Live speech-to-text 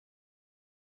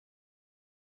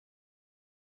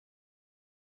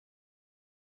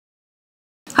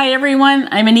Hi everyone,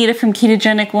 I'm Anita from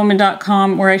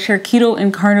KetogenicWoman.com, where I share keto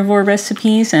and carnivore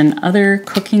recipes and other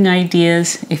cooking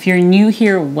ideas. If you're new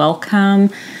here,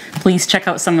 welcome. Please check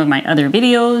out some of my other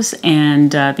videos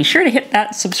and be sure to hit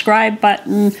that subscribe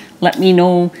button. Let me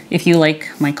know if you like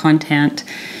my content.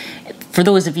 For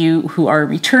those of you who are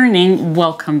returning,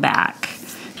 welcome back.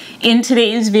 In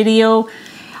today's video,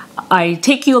 I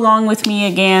take you along with me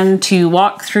again to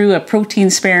walk through a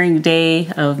protein-sparing day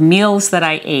of meals that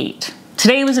I ate.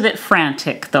 Today was a bit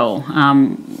frantic though.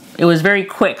 It was very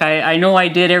quick. I know I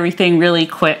did everything really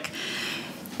quick.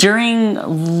 During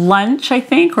lunch, I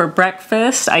think, or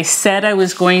breakfast, I said I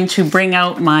was going to bring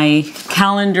out my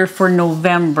calendar for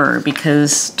November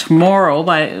because tomorrow,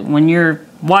 when you're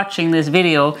watching this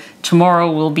video,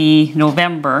 tomorrow will be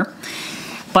November.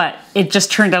 But it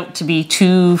just turned out to be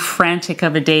too frantic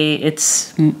of a day.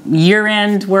 It's year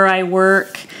end where I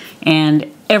work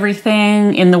and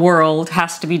everything in the world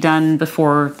has to be done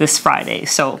before this Friday.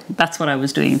 So that's what I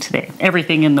was doing today,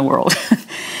 everything in the world.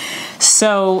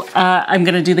 So I'm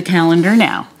gonna do the calendar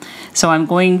now. So I'm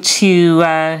going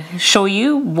to show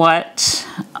you what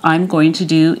I'm going to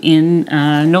do in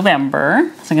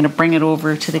November. So I'm gonna bring it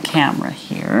over to the camera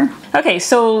here. Okay,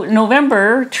 so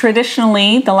November,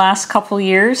 traditionally, the last couple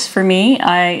years for me,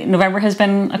 November has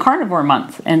been a carnivore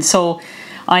month. And so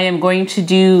I am going to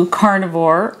do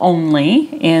carnivore only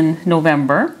in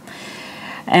November.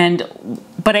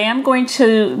 But I am going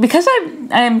to, because I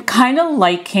am kind of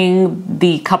liking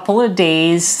the couple of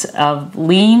days of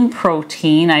lean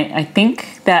protein, I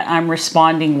think that I'm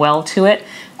responding well to it.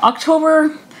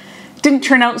 October didn't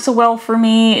turn out so well for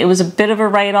me. It was a bit of a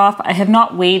write-off. I have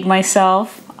not weighed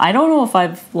myself. I don't know if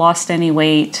I've lost any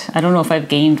weight. I don't know if I've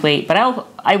gained weight, but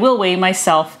I will weigh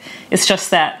myself. It's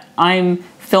just that I'm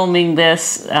filming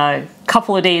this a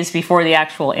couple of days before the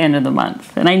actual end of the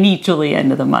month, and I need till the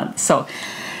end of the month. So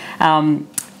I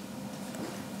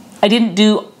didn't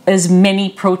do as many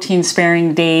protein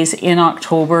sparing days in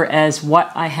October as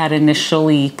what I had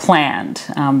initially planned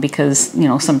because, you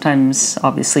know, sometimes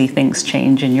obviously things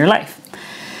change in your life.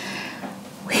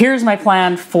 Here's my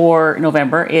plan for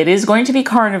November. It is going to be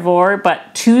carnivore,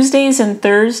 but Tuesdays and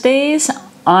Thursdays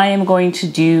I am going to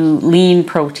do lean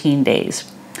protein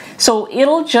days. So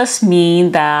it'll just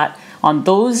mean that on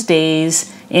those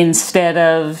days, instead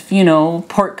of, you know,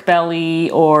 pork belly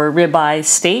or ribeye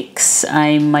steaks,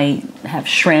 I might have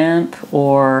shrimp,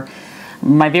 or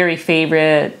my very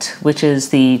favorite, which is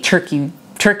the turkey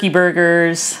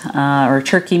burgers or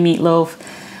turkey meatloaf.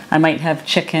 I might have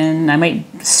chicken. I might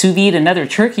sous vide another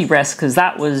turkey breast because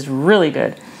that was really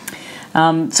good.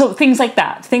 So things like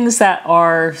that, things that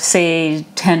are, say,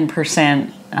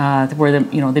 10%, where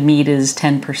the meat is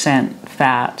 10%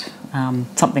 fat,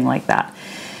 something like that.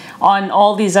 On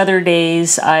all these other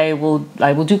days, I will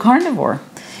do carnivore,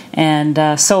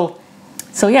 and so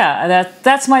yeah,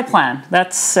 that's my plan.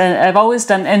 That's I've always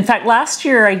done. In fact, last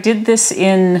year I did this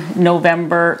in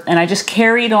November, and I just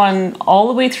carried on all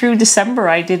the way through December.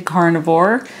 I did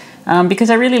carnivore because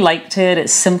I really liked it.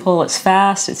 It's simple, it's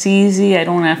fast, it's easy. I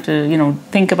don't have to, you know,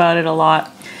 think about it a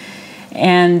lot.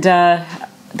 And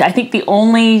I think the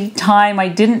only time I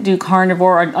didn't do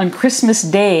carnivore on Christmas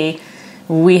Day,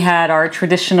 we had our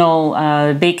traditional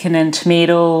bacon and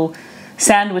tomato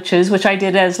sandwiches, which I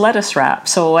did as lettuce wrap.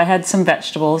 So I had some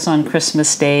vegetables on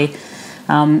Christmas Day,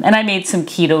 and I made some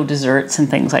keto desserts and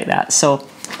things like that. So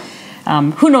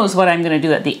who knows what I'm going to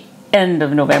do at the end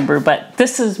of November, but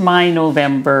this is my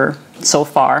November so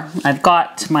far. I've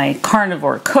got my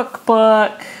carnivore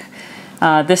cookbook.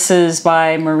 This is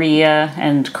by Maria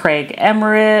and Craig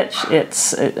Emmerich.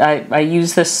 I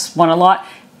use this one a lot.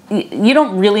 You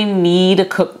don't really need a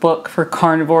cookbook for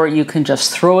carnivore. You can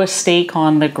just throw a steak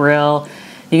on the grill.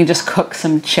 You can just cook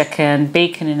some chicken,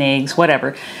 bacon and eggs,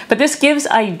 whatever. But this gives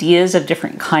ideas of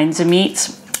different kinds of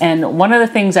meats. And one of the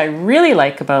things I really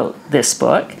like about this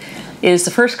book is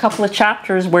the first couple of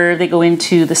chapters where they go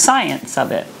into the science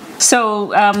of it.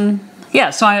 So yeah,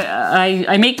 so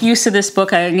I make use of this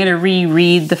book. I'm going to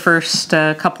reread the first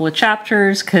couple of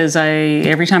chapters because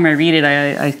every time I read it,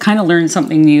 I kind of learn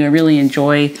something new. I really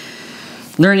enjoy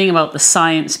learning about the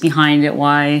science behind it,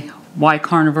 why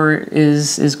carnivore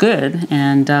is good,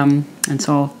 and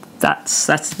so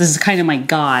this is kind of my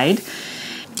guide.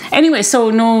 Anyway, so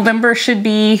November should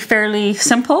be fairly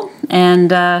simple,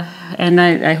 and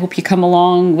I hope you come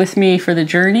along with me for the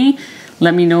journey.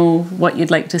 Let me know what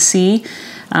you'd like to see.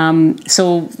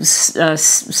 So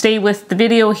stay with the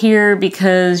video here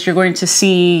because you're going to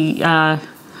see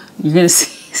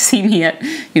see me at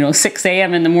 6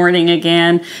 a.m. in the morning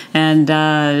again, and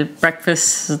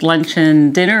breakfast, lunch,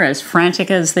 and dinner as frantic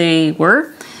as they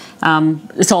were.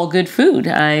 it's all good food.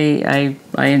 I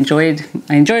enjoyed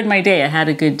my day. I had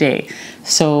a good day.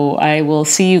 So I will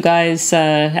see you guys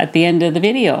at the end of the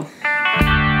video.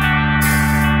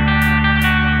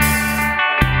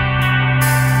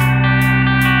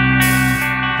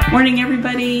 Morning,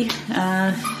 everybody.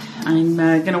 I'm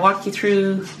going to walk you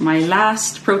through my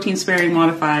last protein sparing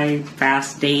modified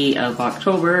fast day of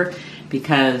October,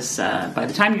 because by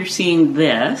the time you're seeing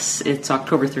this, it's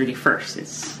October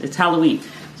 31st. It's Halloween.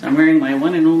 So I'm wearing my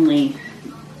one and only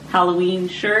Halloween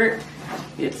shirt.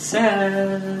 It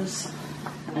says,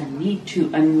 I need to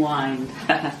unwind.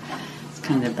 It's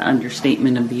kind of the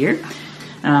understatement of the year.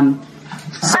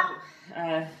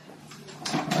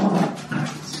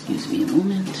 Excuse me a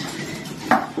moment.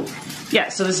 Yeah,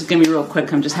 so this is going to be real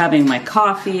quick. I'm just having my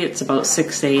coffee. It's about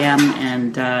 6 a.m.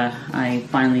 and I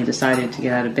finally decided to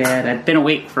get out of bed. I've been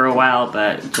awake for a while,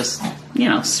 but just, you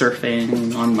know,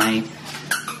 surfing on my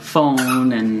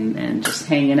phone and just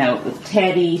hanging out with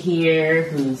Teddy here,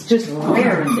 who's just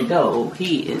raring to go.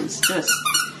 He is just,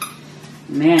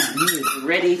 man, he is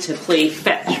ready to play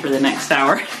fetch for the next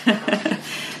hour.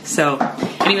 So,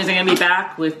 anyways, I'm going to be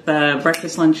back with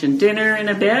breakfast, lunch, and dinner in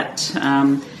a bit.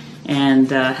 And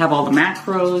have all the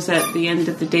macros at the end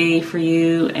of the day for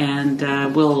you, and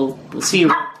we'll see you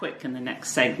real quick in the next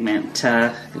segment.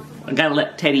 I gotta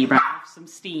let Teddy run off some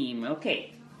steam.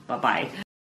 Okay, bye-bye.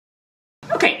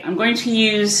 Okay, I'm going to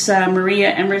use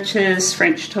Maria Emmerich's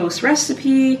French toast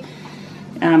recipe.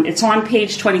 It's on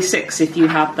page 26 if you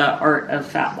have the Art of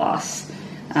Fat Loss.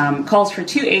 Calls for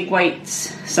 2 egg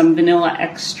whites, some vanilla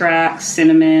extract,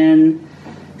 cinnamon,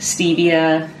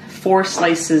 stevia, 4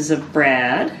 slices of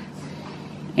bread,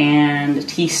 and a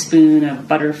teaspoon of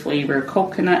butter flavor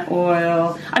coconut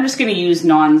oil. I'm just going to use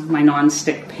my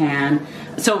non-stick pan.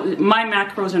 So my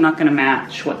macros are not going to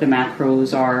match what the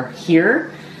macros are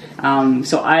here.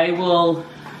 So I'll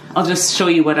just show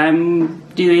you what I'm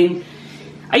doing.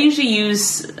 I usually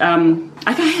use, I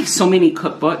have so many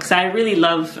cookbooks. I really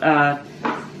love,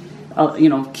 you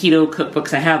know, keto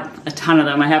cookbooks. I have a ton of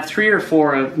them. I have 3 or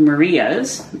 4 of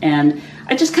Maria's, and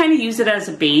I just kind of use it as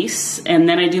a base, and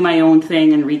then I do my own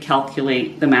thing and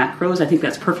recalculate the macros. I think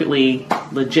that's perfectly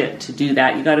legit to do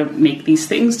that. You got to make these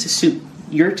things to suit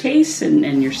your taste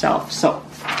and yourself. So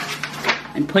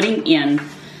I'm putting in,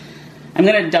 I'm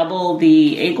going to double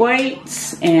the egg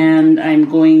whites, and I'm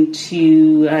going to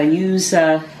use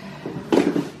some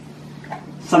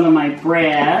of my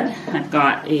bread. I've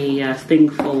got a thing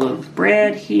full of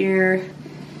bread here.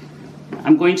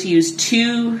 I'm going to use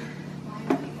 2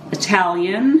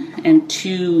 Italian and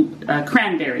 2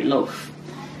 cranberry loaf,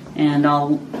 and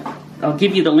I'll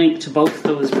give you the link to both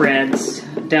those breads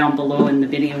down below in the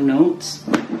video notes.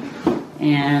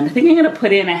 And I think I'm going to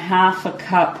put in a 1/2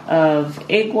 cup of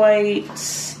egg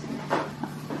whites.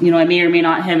 You know, I may or may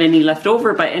not have any left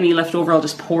over, but any left over I'll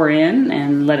just pour in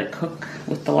and let it cook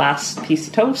with the last piece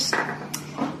of toast.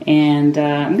 And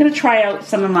I'm going to try out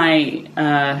some of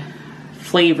my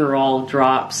flavor all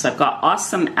drops. I've got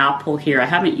Awesome Apple here. I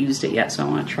haven't used it yet, so I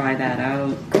want to try that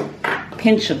out. A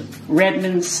pinch of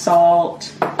Redmond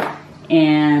salt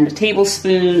and a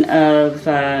tablespoon of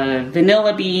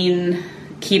vanilla bean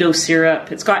keto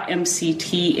syrup. It's got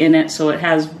MCT in it, so it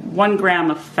has 1 gram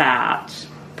of fat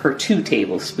per 2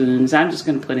 tablespoons. I'm just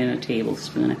going to put in a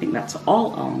tablespoon. I think that's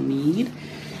all I'll need.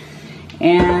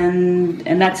 And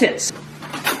that's it.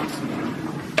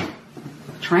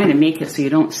 Trying to make it so you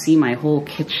don't see my whole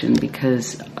kitchen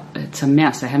because it's a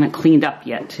mess. I haven't cleaned up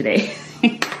yet today.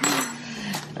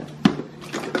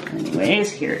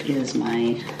 Anyways, here is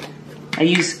I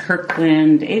use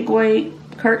Kirkland egg white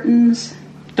cartons.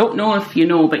 Don't know if you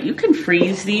know, but you can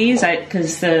freeze these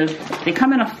because they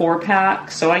come in a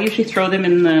 4-pack. So I usually throw them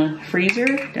in the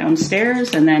freezer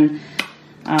downstairs and then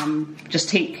just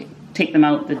take them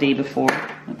out the day before.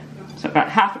 So I've got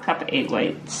 1/2 cup of egg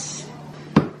whites.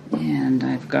 And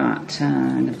I've got,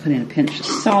 I'm going to put in a pinch of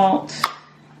salt.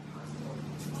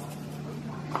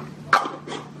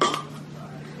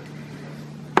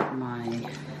 My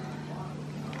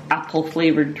apple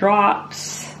flavored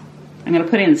drops. I'm going to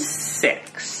put in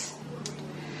 6.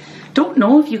 Don't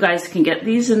know if you guys can get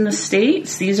these in the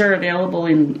States. These are available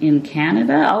in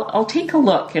Canada. I'll take a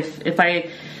look. If I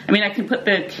mean, I can put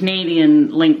the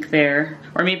Canadian link there,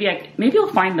 or maybe I'll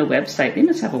find the website. They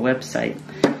must have a website.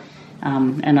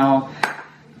 And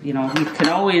you can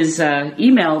always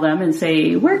email them and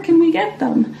say, where can we get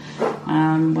them?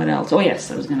 What else? Oh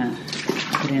yes, I was gonna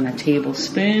put in a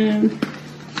tablespoon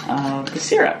of the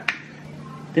syrup.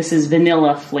 This is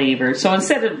vanilla flavored. So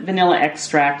instead of vanilla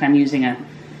extract, I'm using a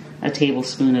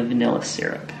tablespoon of vanilla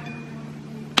syrup.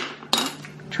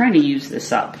 I'm trying to use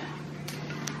this up.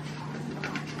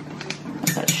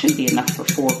 should be enough for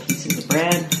 4 pieces of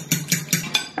bread.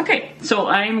 Okay, so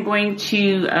I'm going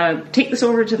to take this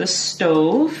over to the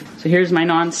stove. So here's my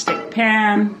non-stick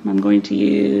pan I'm going to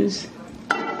use.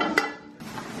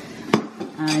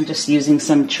 I'm just using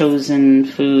some Chosen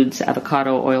Foods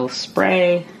avocado oil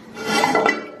spray.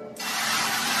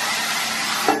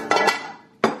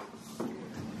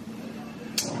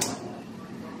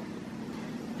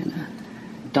 Gonna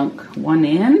dunk one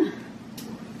in.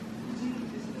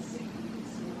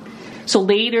 So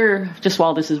later, just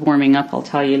while this is warming up, I'll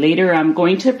tell you later, I'm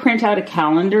going to print out a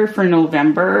calendar for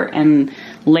November and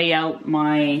lay out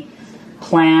my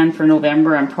plan for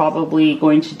November. I'm probably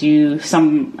going to do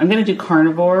I'm going to do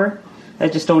carnivore. I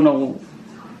just don't know,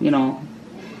 you know,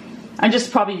 I'm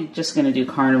probably just going to do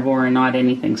carnivore and not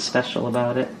anything special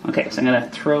about it. Okay, so I'm going to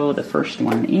throw the first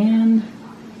one in.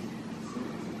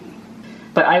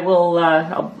 But I will,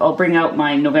 I'll bring out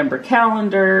my November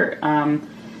calendar.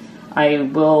 I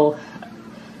will,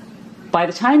 by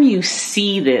the time you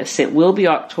see this, it will be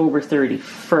October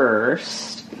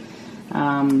 31st.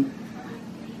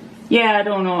 Yeah, I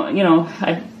don't know, you know,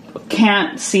 I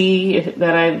can't see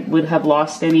that I would have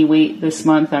lost any weight this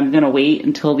month. I'm going to wait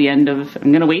until I'm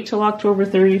going to wait till October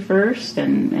 31st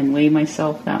and weigh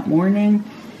myself that morning.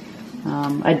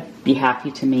 I'd be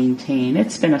happy to maintain.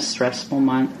 It's been a stressful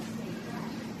month.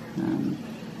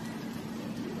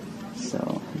 So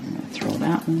I'm going to throw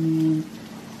that one in.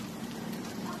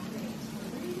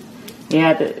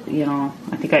 Yeah, you know,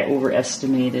 I think I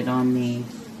overestimated on the...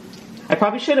 I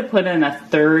probably should have put in a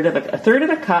third of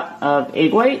a cup of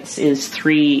egg whites is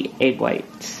 3 egg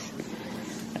whites,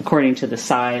 according to the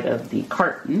side of the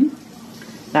carton.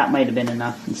 That might have been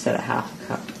enough instead of half a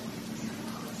cup.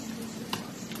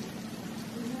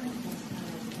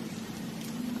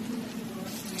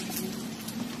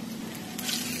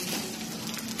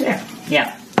 There,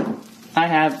 yeah. I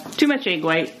have too much egg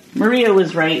white. Maria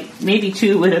was right. Maybe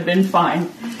 2 would have been fine.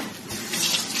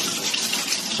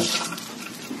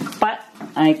 But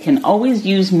I can always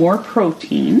use more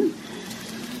protein.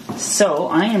 So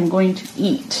I am going to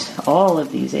eat all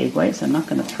of these egg whites. I'm not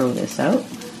going to throw this out.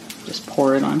 Just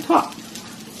pour it on top.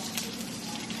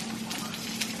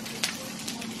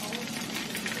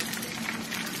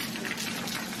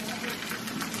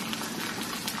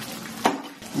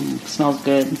 It smells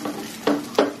good.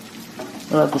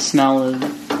 I love the smell of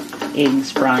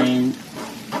eggs frying.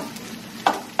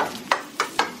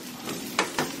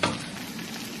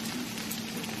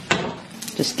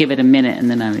 Just give it a minute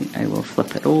and then I will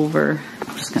flip it over.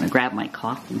 I'm just going to grab my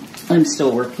coffee. I'm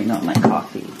still working on my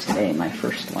coffee today, my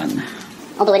first one.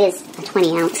 Although it is a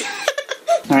 20 ounce.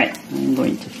 Alright, I'm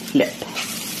going to flip.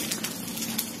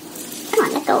 Come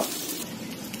on, let go.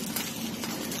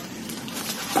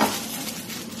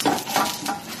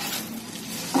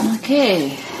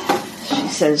 Okay, she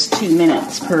says 2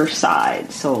 minutes per side,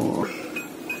 so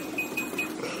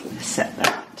set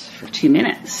that for 2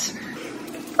 minutes.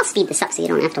 I'll speed this up so you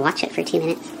don't have to watch it for 2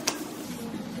 minutes.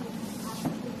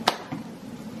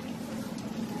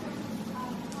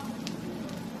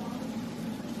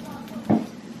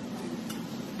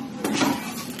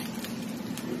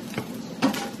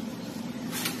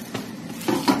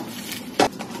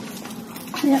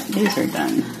 Yep, these are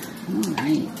done. All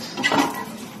right.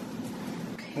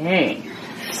 Okay,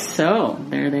 so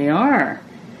there they are.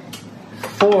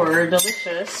 4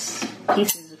 delicious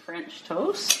pieces of French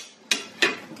toast.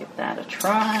 Give that a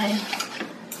try.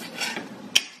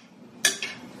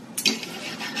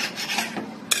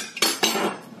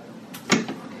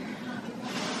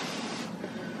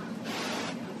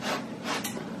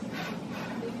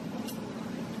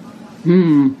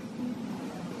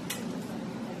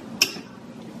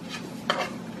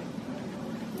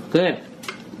 Good.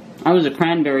 That was a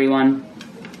cranberry one.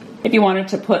 If you wanted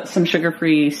to put some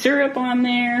sugar-free syrup on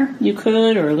there, you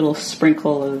could, or a little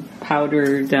sprinkle of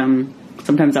powdered,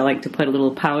 sometimes I like to put a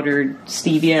little powdered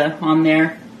stevia on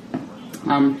there.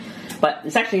 But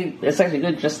it's actually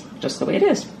good just the way it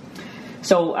is.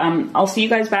 So I'll see you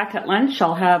guys back at lunch.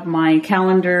 I'll have my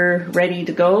calendar ready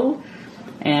to go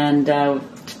and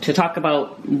to talk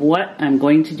about what I'm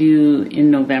going to do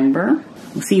in November.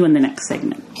 We'll see you in the next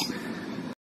segment.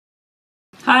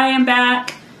 Hi, I'm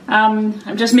back.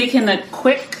 I'm just making a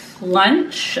quick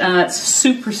lunch. It's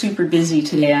super busy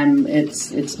today.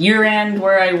 It's year end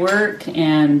where I work,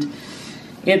 and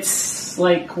it's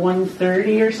like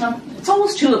 1:30 or something. It's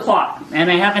almost 2 o'clock,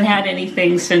 and I haven't had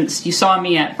anything since you saw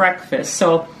me at breakfast.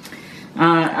 So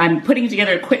I'm putting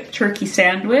together a quick turkey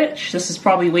sandwich. This is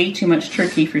probably way too much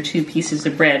turkey for 2 pieces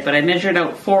of bread, but I measured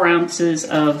out 4 ounces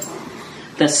of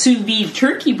the sous vide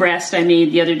turkey breast I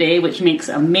made the other day, which makes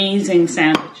amazing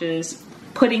sandwiches.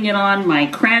 putting it on my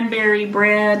cranberry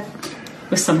bread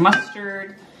with some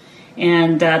mustard,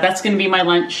 and that's going to be my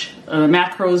lunch.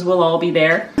 Macros will all be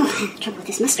there. Trouble with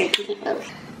this mustard.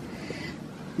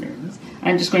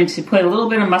 I'm just going to put a little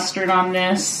bit of mustard on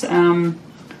this.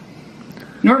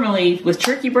 Normally with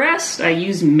turkey breast I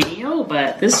use mayo,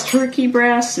 but this turkey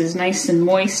breast is nice and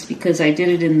moist because I did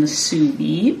it in the sous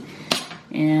vide.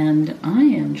 And I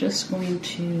am just going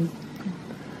to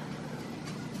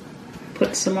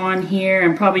put some on here.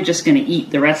 I'm probably just going to eat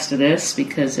the rest of this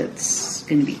because it's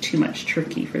going to be too much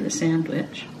turkey for the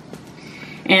sandwich.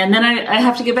 And then I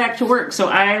have to get back to work, so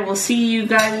I will see you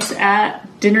guys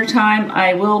at dinner time.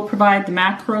 I will provide the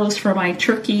macros for my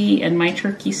turkey and my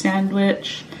turkey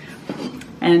sandwich.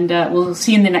 And we'll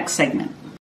see you in the next segment.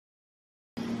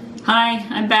 Hi,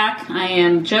 I'm back. I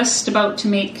am just about to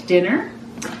make dinner.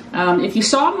 If you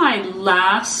saw my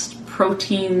last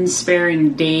protein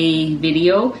sparing day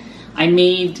video, I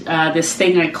made this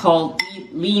thing I called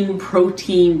lean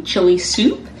protein chili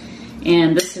soup.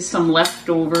 And this is some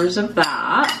leftovers of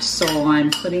that. So I'm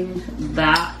putting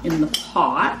that in the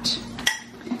pot.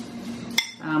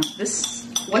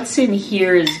 What's in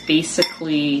here is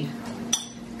basically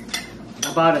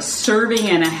about a serving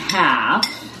and a half,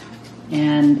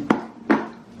 and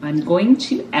I'm going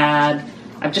to add,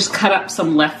 I've just cut up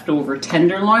some leftover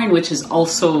tenderloin, which is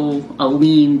also a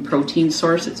lean protein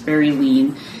source. It's very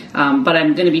lean, but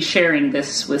I'm going to be sharing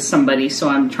this with somebody, so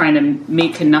I'm trying to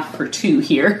make enough for two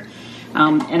here.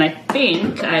 And I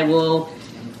think I will,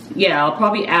 I'll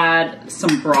probably add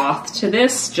some broth to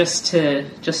this just to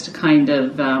kind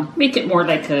of make it more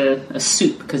like a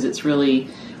soup, because it's really,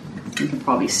 you can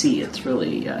probably see it's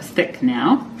really thick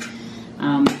now.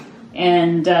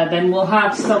 And then we'll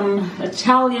have some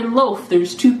Italian loaf.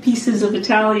 There's 2 pieces of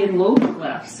Italian loaf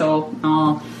left, so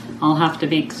I'll have to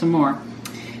bake some more.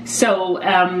 So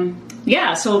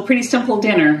so pretty simple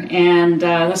dinner, and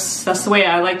that's the way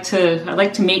I like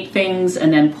to make things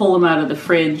and then pull them out of the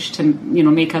fridge to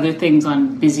make other things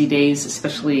on busy days,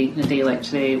 especially a day like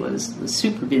today was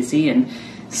super busy and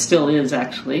still is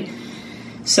actually.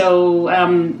 So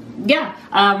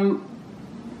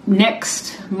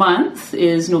next month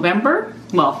is November.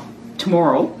 Well,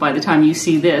 tomorrow, by the time you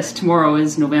see this, tomorrow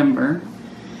is November.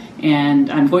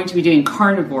 And I'm going to be doing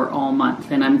carnivore all month.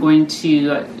 And I'm going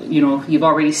to, you've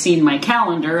already seen my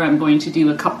calendar. I'm going to do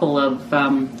a couple of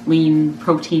lean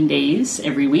protein days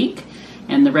every week.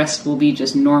 And the rest will be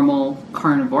just normal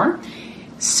carnivore.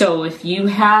 So if you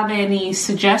have any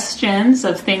suggestions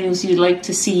of things you'd like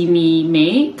to see me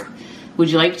make, would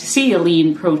you like to see a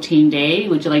lean protein day?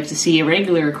 Would you like to see a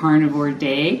regular carnivore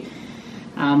day?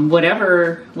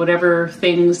 Whatever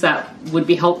things that would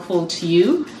be helpful to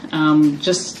you,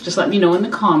 just let me know in the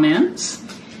comments.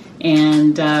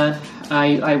 And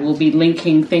I will be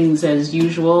linking things as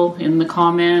usual in the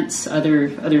comments, other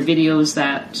videos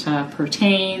that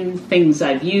pertain, things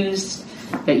I've used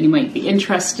that you might be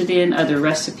interested in, other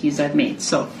recipes I've made.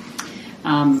 So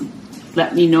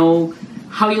let me know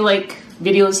how you like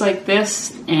videos like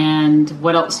this and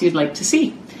what else you'd like to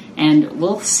see. And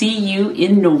we'll see you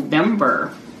in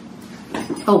November.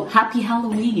 Oh, happy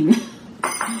Halloween.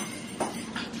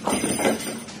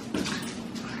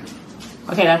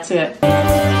 Okay, that's it.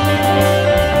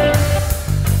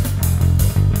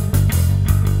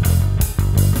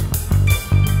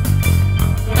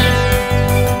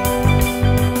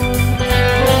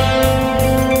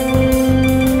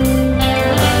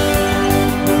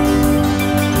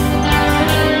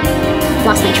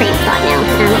 Lost my train of thought now.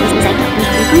 What was I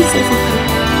going to say